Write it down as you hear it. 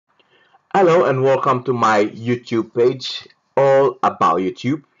Hello and welcome to my YouTube page, all about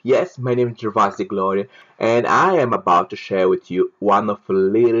YouTube. Yes, my name is Gervasio Da Gloria, and I am about to share with you one of a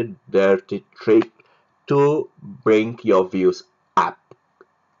little dirty trick to bring your views up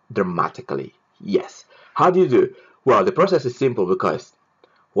dramatically. Yes. How do you do? Well, the process is simple because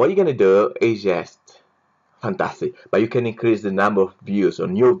what you're gonna do is just fantastic, but you can increase the number of views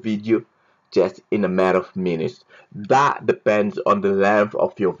on your video just in a matter of minutes. That depends on the length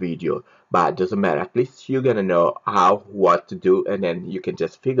of your video, but it doesn't matter. At least you're gonna know what to do, and then you can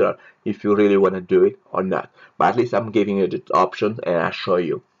just figure out if you really want to do it or not. But at least I'm giving you the options and I'll show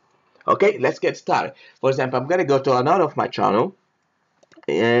you. Okay, let's get started. For example, I'm gonna go to another of my channel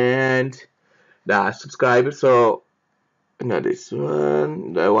and the subscriber. So not this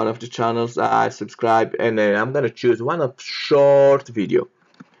one, one of the channels I subscribe, and then I'm gonna choose one of short video.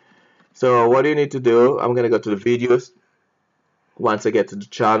 So what do you need to do? I'm gonna go to the videos once I get to the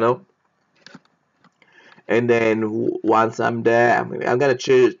channel, and then once I'm there, I'm gonna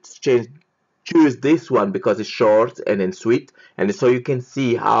choose this one because it's short and then sweet, and so you can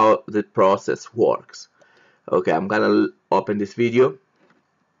see how the process works. Okay, I'm gonna open this video.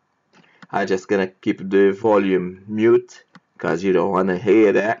 I'm just gonna keep the volume mute because you don't wanna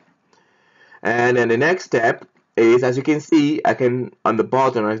hear that. And then the next step is, as you can see, I can on the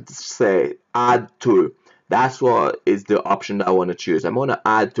bottom I say add to. That's what is the option that I want to choose. I'm going to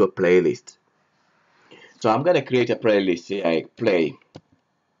add to a playlist. So I'm going to create a playlist here. I play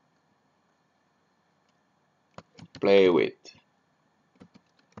with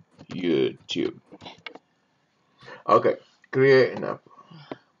YouTube. Okay, create enough.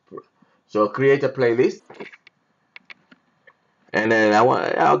 So create a playlist, and then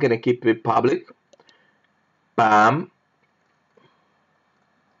I'm gonna keep it public. Bam.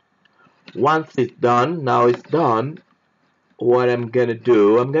 Once it's done, now it's done. What I'm gonna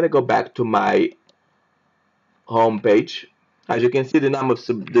do, I'm gonna go back to my home page. As you can see, the number of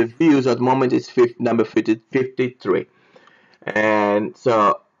the views at the moment is number 53. And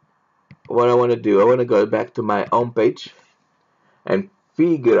so what I want to do, I want to go back to my home page and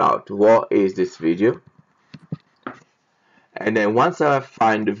figure out what is this video. And then once I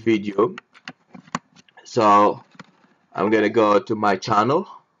find the video, so I'm gonna go to my channel,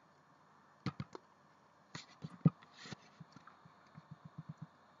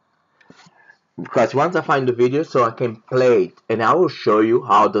 because once I find the video, so I can play it and I will show you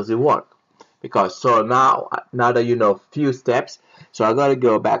how does it work. Because so now that you know a few steps, so I gotta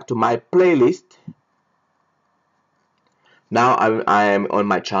go back to my playlist. Now I am on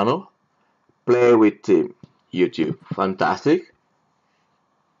my channel, play with YouTube. Fantastic.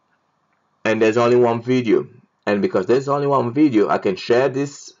 And there's only one video, and because there's only one video, I can share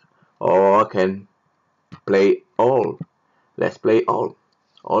this or I can play all. Let's play all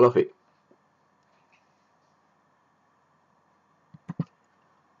of it.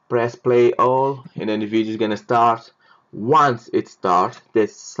 Press play all, and then the video is gonna start. Once it starts,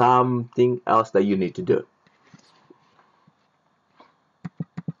 there's something else that you need to do.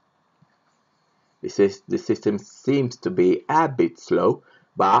 The system seems to be a bit slow,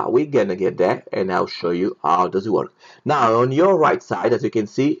 but we're gonna get there and I'll show you how does it work. Now on your right side, as you can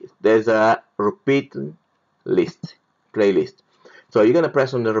see, there's a repeating list, playlist. So you're gonna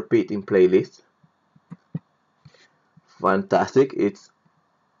press on the repeating playlist. Fantastic. It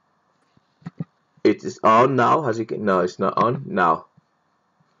is on now, as you can. No, it's not on now.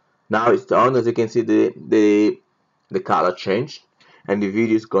 Now it's on. As you can see, the color changed and the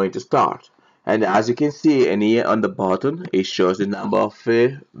video is going to start. And as you can see, and here on the bottom it shows the number of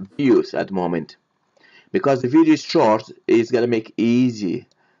views at the moment. Because the video is short, it's gonna make easy,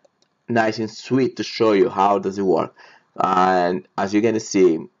 nice and sweet to show you how does it work. And as you're gonna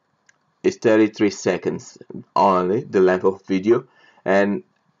see, it's 33 seconds only the length of video, and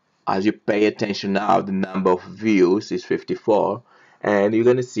as you pay attention now, the number of views is 54, and you're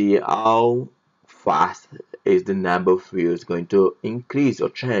gonna see how fast is the number of views going to increase or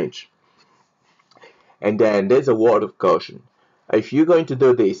change. And then there's a word of caution. If you're going to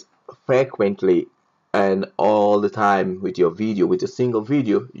do this frequently and all the time with your video, with a single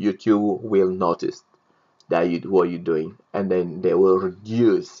video, YouTube will notice that what you're doing, and then they will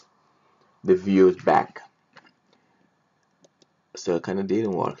reduce the views back. So it kind of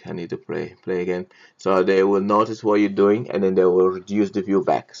didn't work. I need to play again. So they will notice what you're doing, and then they will reduce the view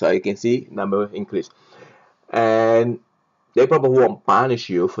back. So you can see number increase, and they probably won't punish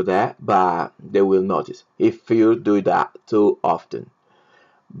you for that, but they will notice if you do that too often.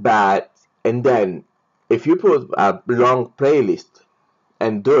 But and then if you put a long playlist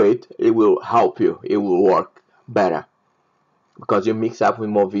and do it, it will help you. It will work better. because you mix up with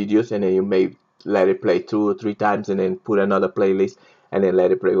more videos, and then you may let it play 2 or 3 times, and then put another playlist, and then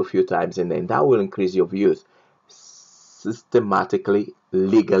let it play a few times, and then that will increase your views systematically,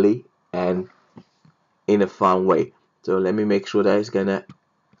 legally, and in a fun way. So let me make sure that it's gonna,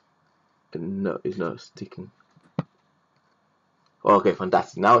 no, it's not sticking. Okay,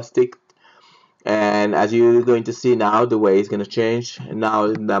 fantastic. Now it's stick. And as you're going to see now, the way it's going to change. Now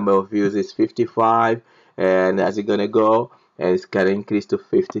the number of views is 55, and as you're going to go, and it's going to increase to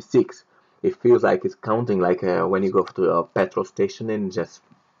 56. It feels like it's counting like when you go to a petrol station and just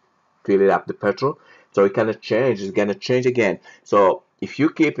fill it up the petrol. So it kind of change. It's going to change again. So if you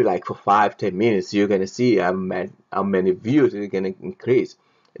keep it like for 5-10 minutes, you're going to see how many views it's going to increase.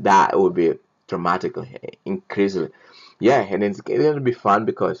 That would be dramatically increasing. Yeah, and it's going to be fun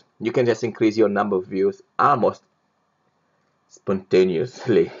because you can just increase your number of views almost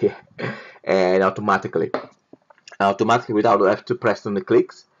spontaneously and automatically without have to press on the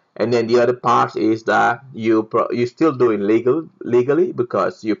clicks. And then the other part is that you're still doing legally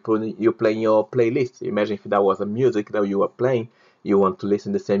because you're playing your playlist. Imagine if that was a music that you were playing, you want to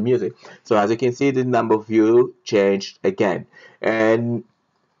listen to the same music. So as you can see, the number of views changed again, and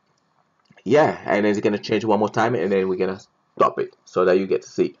yeah, and then it's gonna change one more time, and then we're gonna stop it so that you get to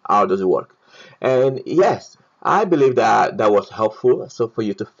see how does it work. And yes, I believe that that was helpful, so for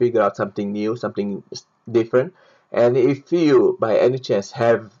you to figure out something new, something different. And if you by any chance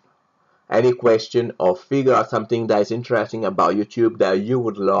have any question or figure out something that is interesting about YouTube that you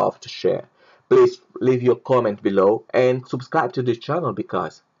would love to share, please leave your comment below and subscribe to the channel,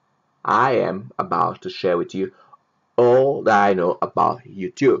 because I am about to share with you all that I know about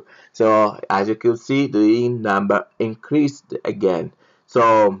YouTube. So as you can see, the number increased again.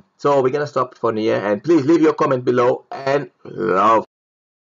 So we're gonna stop for here, and please leave your comment below, and love